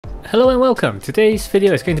Hello and welcome. Today's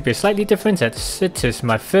video is going to be slightly different as it is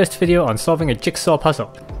my first video on solving a jigsaw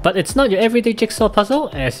puzzle. But it's not your everyday jigsaw puzzle,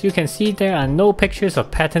 as you can see there are no pictures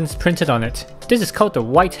of patterns printed on it. This is called the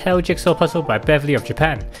White Hell Jigsaw puzzle by Beverly of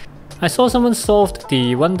Japan. I saw someone solved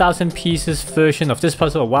the 1000 pieces version of this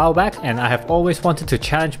puzzle a while back, and I have always wanted to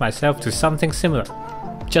challenge myself to something similar,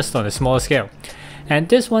 just on a smaller scale. And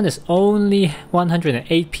this one is only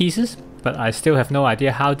 108 pieces, but I still have no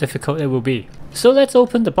idea how difficult it will be. So let's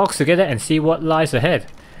open the box together and see what lies ahead.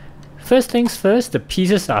 First things first, the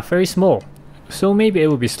pieces are very small, so maybe it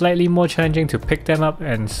will be slightly more challenging to pick them up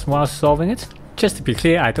and while solving it. Just to be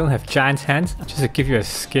clear, I don't have giant hands, just to give you a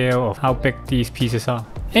scale of how big these pieces are.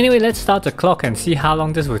 Anyway, let's start the clock and see how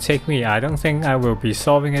long this will take me. I don't think I will be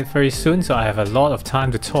solving it very soon, so I have a lot of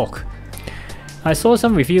time to talk. I saw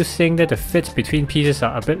some reviews saying that the fits between pieces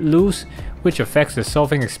are a bit loose, which affects the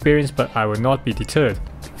solving experience, but I will not be deterred.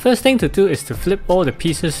 First thing to do is to flip all the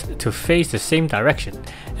pieces to face the same direction.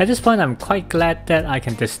 At this point I'm quite glad that I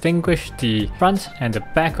can distinguish the front and the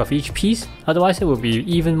back of each piece, otherwise it will be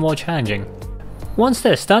even more challenging. Once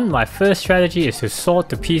that is done, my first strategy is to sort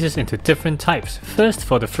the pieces into different types. First,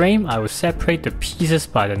 for the frame, I will separate the pieces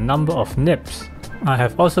by the number of nibs. I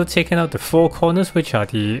have also taken out the four corners, which are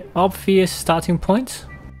the obvious starting points.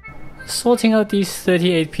 Sorting out these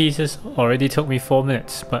 38 pieces already took me 4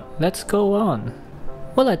 minutes, but let's go on.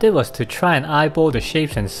 What I did was to try and eyeball the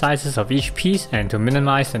shapes and sizes of each piece and to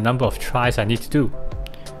minimize the number of tries I need to do.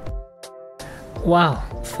 Wow,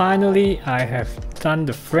 finally I have done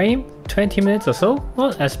the frame. 20 minutes or so?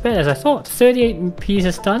 Not as bad as I thought. 38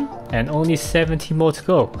 pieces done and only 70 more to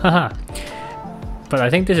go. Haha. But I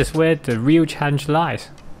think this is where the real challenge lies.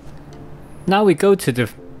 Now we go to the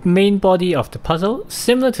main body of the puzzle.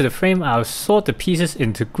 Similar to the frame, I'll sort the pieces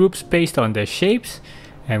into groups based on their shapes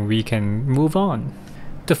and we can move on.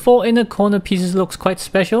 The four inner corner pieces looks quite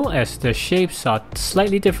special as the shapes are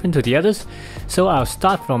slightly different to the others, so I'll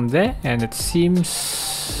start from there and it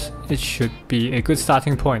seems it should be a good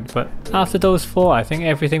starting point, but after those four I think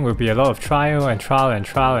everything will be a lot of trial and trial and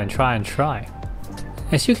trial and try and try.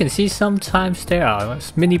 As you can see, sometimes there are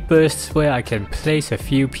mini bursts where I can place a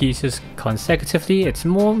few pieces consecutively. It's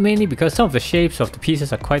mainly because some of the shapes of the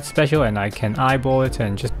pieces are quite special and I can eyeball it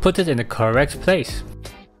and just put it in the correct place.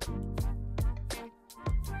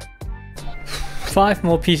 5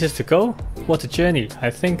 more pieces to go. What a journey. I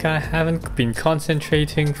think I haven't been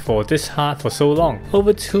concentrating for this hard for so long.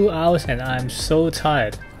 Over 2 hours and I'm so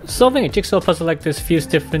tired. Solving a jigsaw puzzle like this feels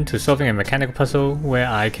different to solving a mechanical puzzle where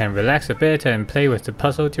I can relax a bit and play with the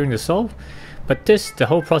puzzle during the solve. But the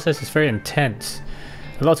whole process is very intense.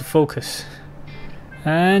 A lot of focus.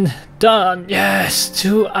 And done! Yes!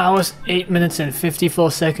 2 hours, 8 minutes and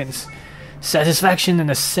 54 seconds. Satisfaction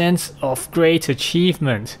and a sense of great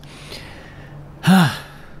achievement.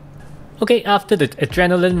 Okay, after the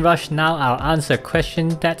adrenaline rush, now I'll answer a question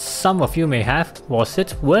that some of you may have. Was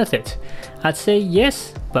it worth it? I'd say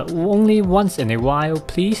yes, but only once in a while,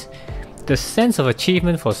 please. The sense of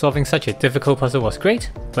achievement for solving such a difficult puzzle was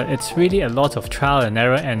great, but it's really a lot of trial and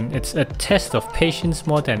error and it's a test of patience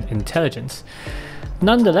more than intelligence.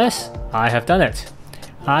 Nonetheless, I have done it.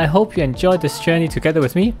 I hope you enjoyed this journey together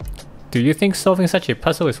with me. Do you think solving such a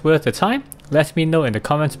puzzle is worth the time? Let me know in the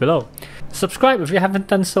comments below. Subscribe if you haven't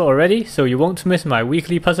done so already so you won't miss my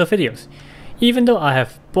weekly puzzle videos. Even though I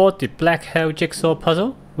have bought the Black Hell Jigsaw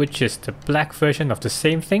puzzle, which is the black version of the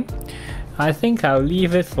same thing, I think I'll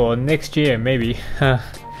leave it for next year maybe.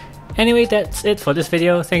 Anyway, that's it for this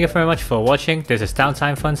video. Thank you very much for watching. This is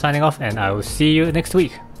Downtime Fun signing off and I will see you next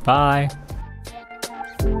week. Bye!